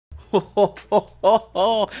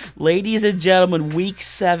Ladies and gentlemen, week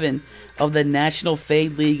 7 of the National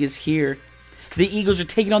Fade League is here. The Eagles are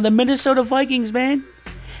taking on the Minnesota Vikings, man.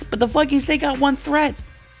 But the Vikings, they got one threat.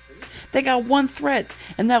 They got one threat,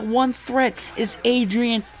 and that one threat is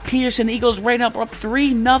Adrian Peterson. The Eagles right up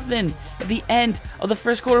 3-0 at the end of the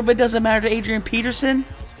first quarter, but it doesn't matter to Adrian Peterson.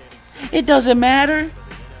 It doesn't matter,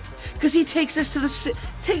 because he takes us to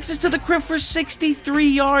the crib for 63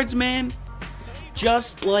 yards, man.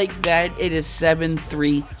 Just like that, it is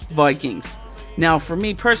 7-3 Vikings. Now, for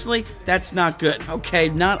me personally, that's not good. Okay,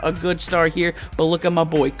 not a good start here, but look at my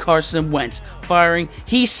boy, Carson Wentz, firing.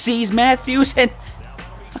 He sees Matthews, and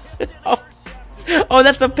oh,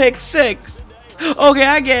 that's a pick 6. Okay,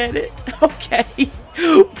 I get it. Okay.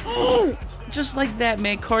 Just like that,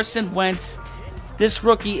 man. Carson Wentz. This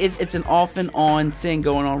rookie, it's an off and on thing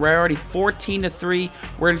going on. We're already 14-3.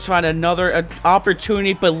 We're going to try another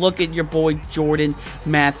opportunity, but look at your boy Jordan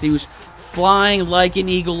Matthews flying like an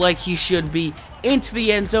eagle, like he should be, into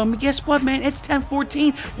the end zone. But guess what, man? It's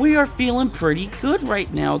 10-14. We are feeling pretty good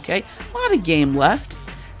right now, okay? A lot of game left.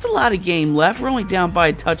 It's a lot of game left. We're only down by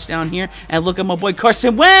a touchdown here. And look at my boy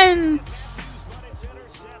Carson Wentz.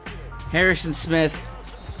 Harrison Smith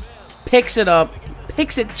picks it up.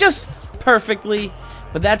 Picks it just perfectly.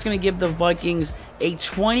 But that's going to give the Vikings a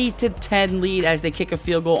 20-10 lead as they kick a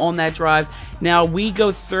field goal on that drive. Now we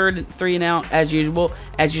go 3 and out as usual.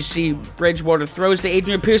 As you see, Bridgewater throws to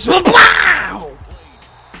Adrian Peterson. Wow!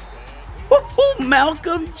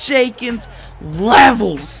 Malcolm Jenkins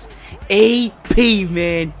levels AP,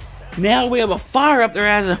 man. Now we have a fire up their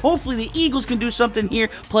ass, and hopefully the Eagles can do something here.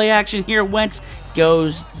 Play action here. Wentz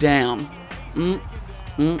goes down.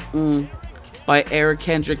 By Eric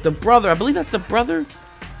Kendrick, the brother. I believe that's the brother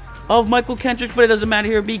of Michael Kendrick, but it doesn't matter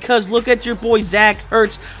here because look at your boy Zach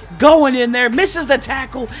Ertz going in there, misses the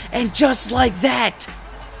tackle, and just like that,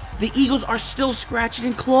 the Eagles are still scratching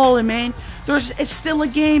and clawing, man. It's still a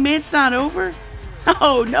game, man. It's not over.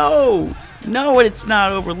 No, it's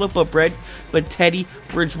not over. Look up, Brett. But Teddy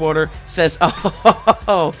Bridgewater says,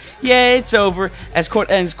 oh, yeah, it's over. As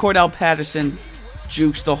Cordell Patterson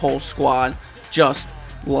jukes the whole squad just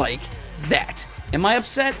like that. Am I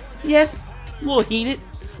upset? Yeah, a little heated.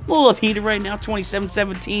 A little upheated right now.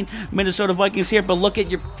 27-17, Minnesota Vikings here. But look at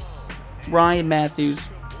your Ryan Matthews.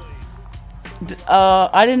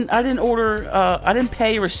 I didn't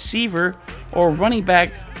pay a receiver or running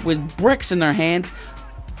back with bricks in their hands.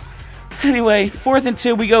 Anyway, 4th and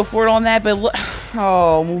 2, we go for it on that, but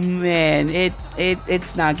oh man,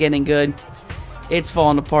 it's not getting good. It's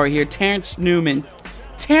falling apart here. Terrence Newman.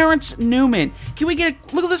 Can we get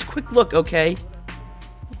a look at this quick look, okay?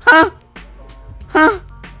 Huh?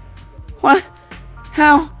 What?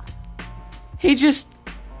 How? He just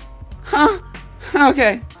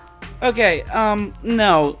Okay.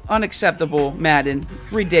 No, unacceptable, Madden.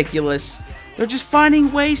 Ridiculous. They're just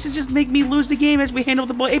finding ways to just make me lose the game as we handle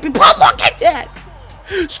the ball. AP, but look at that!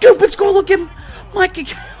 Scoop and score, look at Mikey.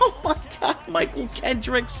 Oh my God, Michael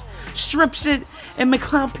Kendricks strips it, and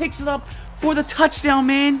McLeod picks it up for the touchdown,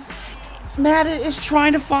 man. Madden is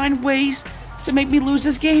trying to find ways to make me lose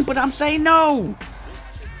this game, but I'm saying no.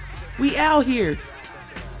 We out here.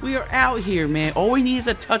 We are out here, man. All we need is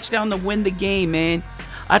a touchdown to win the game, man.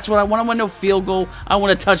 That's what I want. I want no field goal. I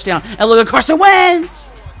want a touchdown. And look at Carson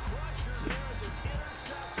Wentz.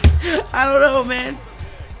 I don't know, man.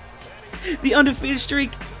 The undefeated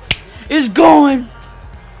streak is gone.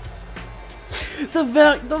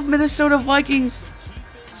 The Minnesota Vikings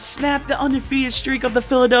snapped the undefeated streak of the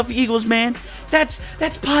Philadelphia Eagles, man. That's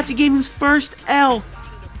Potty Gaming's first L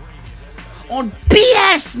on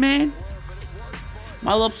BS, man. Am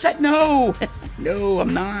I a little upset? No. No,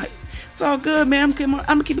 I'm not. It's all good, man. I'm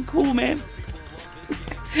gonna keep it cool, man.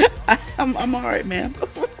 I'm alright, man.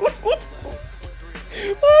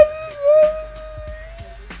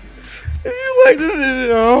 If you like this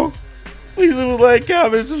video, please leave a like,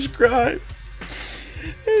 comment, subscribe.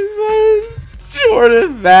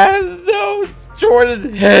 Jordan Madden, no,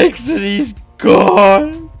 Jordan Hicks, and he's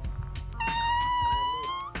gone.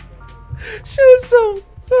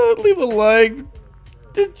 Leave a like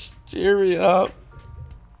to cheer me up.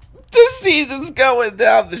 The season's going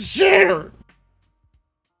down the share.